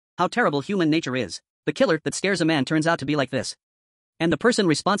How terrible human nature is. The killer that scares a man turns out to be like this. And the person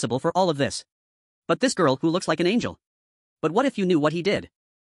responsible for all of this. But this girl who looks like an angel. But what if you knew what he did?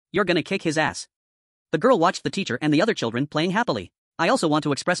 You're gonna kick his ass. The girl watched the teacher and the other children playing happily. I also want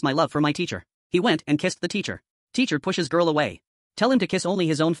to express my love for my teacher. He went and kissed the teacher. Teacher pushes girl away. Tell him to kiss only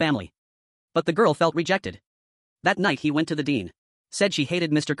his own family. But the girl felt rejected. That night he went to the dean. Said she hated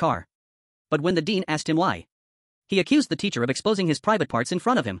Mr. Carr. But when the dean asked him why, he accused the teacher of exposing his private parts in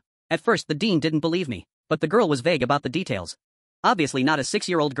front of him. At first the dean didn't believe me, but the girl was vague about the details. Obviously not a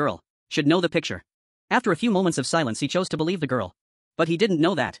 6-year-old girl should know the picture. After a few moments of silence he chose to believe the girl. But he didn't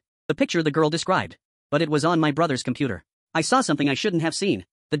know that. The picture the girl described. But it was on my brother's computer. I saw something I shouldn't have seen.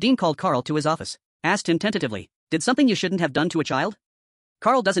 The dean called Carl to his office. Asked him tentatively, did something you shouldn't have done to a child?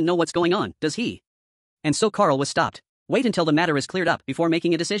 Carl doesn't know what's going on, does he? And so Carl was stopped. Wait until the matter is cleared up before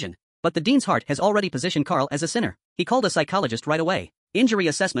making a decision. But the dean's heart has already positioned Carl as a sinner. He called a psychologist right away. Injury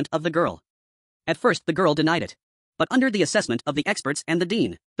assessment of the girl. At first the girl denied it. But under the assessment of the experts and the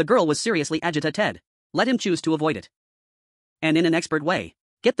dean, the girl was seriously agitated. Let him choose to avoid it. And in an expert way,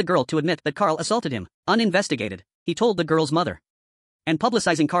 get the girl to admit that Carl assaulted him, uninvestigated, he told the girl's mother. And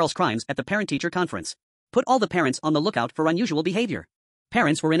publicizing Carl's crimes at the parent-teacher conference. Put all the parents on the lookout for unusual behavior.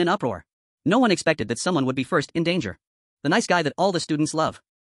 Parents were in an uproar. No one expected that someone would be first in danger. The nice guy that all the students love.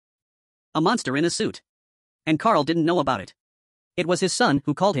 A monster in a suit. And Carl didn't know about it. It was his son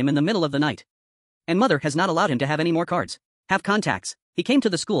who called him in the middle of the night. And mother has not allowed him to have any more cards. Have contacts. He came to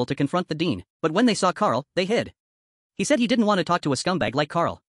the school to confront the dean, but when they saw Carl, they hid. He said he didn't want to talk to a scumbag like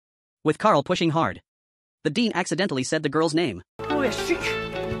Carl. With Carl pushing hard. The dean accidentally said the girl's name. Nu er jeg syg.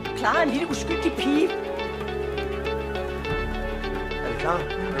 Klarer en lille uskyldig pige. Er du klar?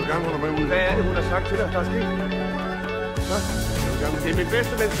 Jeg vil gerne holde med ud. Hvad er det, hun har sagt til dig, der er sket? Hva? Jeg vil gerne. Det er min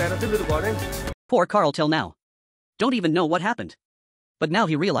bedste vens datter, det ved du godt, ikke? Poor Carl till now. Don't even know what happened. But now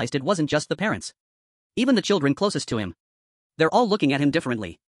he realized it wasn't just the parents. Even the children closest to him. They're all looking at him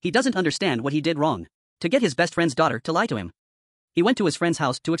differently. He doesn't understand what he did wrong. To get his best friend's daughter to lie to him. He went to his friend's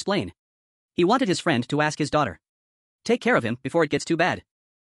house to explain. He wanted his friend to ask his daughter. Take care of him before it gets too bad.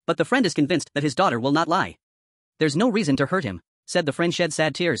 But the friend is convinced that his daughter will not lie. There's no reason to hurt him, said the friend, shed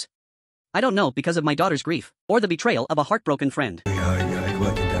sad tears. I don't know, because of my daughter's grief, or the betrayal of a heartbroken friend. Jeg har ikke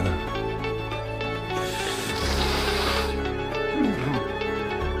været din datter.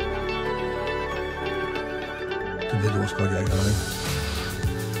 Det ved du også godt, jeg ikke har det.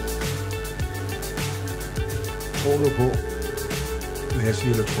 Tror du på, hvad jeg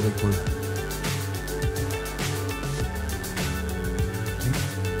siger, eller tror du ikke på det?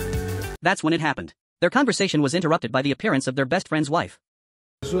 That's when it happened. Their conversation was interrupted by the appearance of their best friend's wife.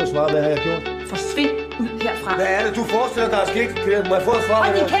 Sød svar, hvad har jeg gjort? Forsvind ud herfra. Hvad er det, du forestiller dig, der er sket? Må jeg få et svar?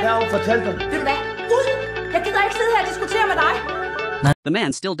 Hold din kæft. Hvad har hun fortalt dig? Ved du hvad? Ud! Jeg gider ikke sidde her og diskutere med dig. The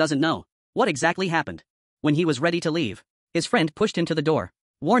man still doesn't know what exactly happened. When he was ready to leave, his friend pushed him to the door.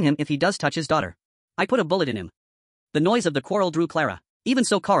 Warn him if he does touch his daughter. I put a bullet in him. The noise of the quarrel drew Clara. Even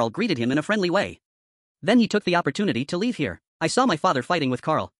so, Carl greeted him in a friendly way. Then he took the opportunity to leave here. I saw my father fighting with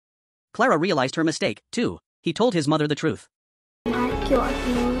Carl. Clara realized her mistake, too. He told his mother the truth. Jeg har gjort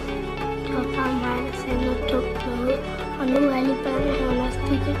noget. Det var bare mig, der sagde noget dumt noget. Og nu er alle børnehaven også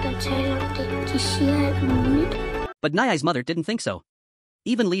begyndt at tale om det. De siger alt muligt. But Naya's mother didn't think so.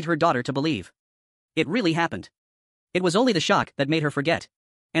 Even lead her daughter to believe. It really happened. It was only the shock that made her forget.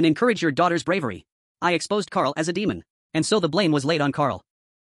 And encourage your daughter's bravery. I exposed Carl as a demon. And so the blame was laid on Carl.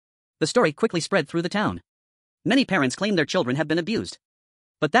 The story quickly spread through the town. Many parents claim their children have been abused.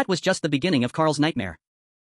 But that was just the beginning of Carl's nightmare.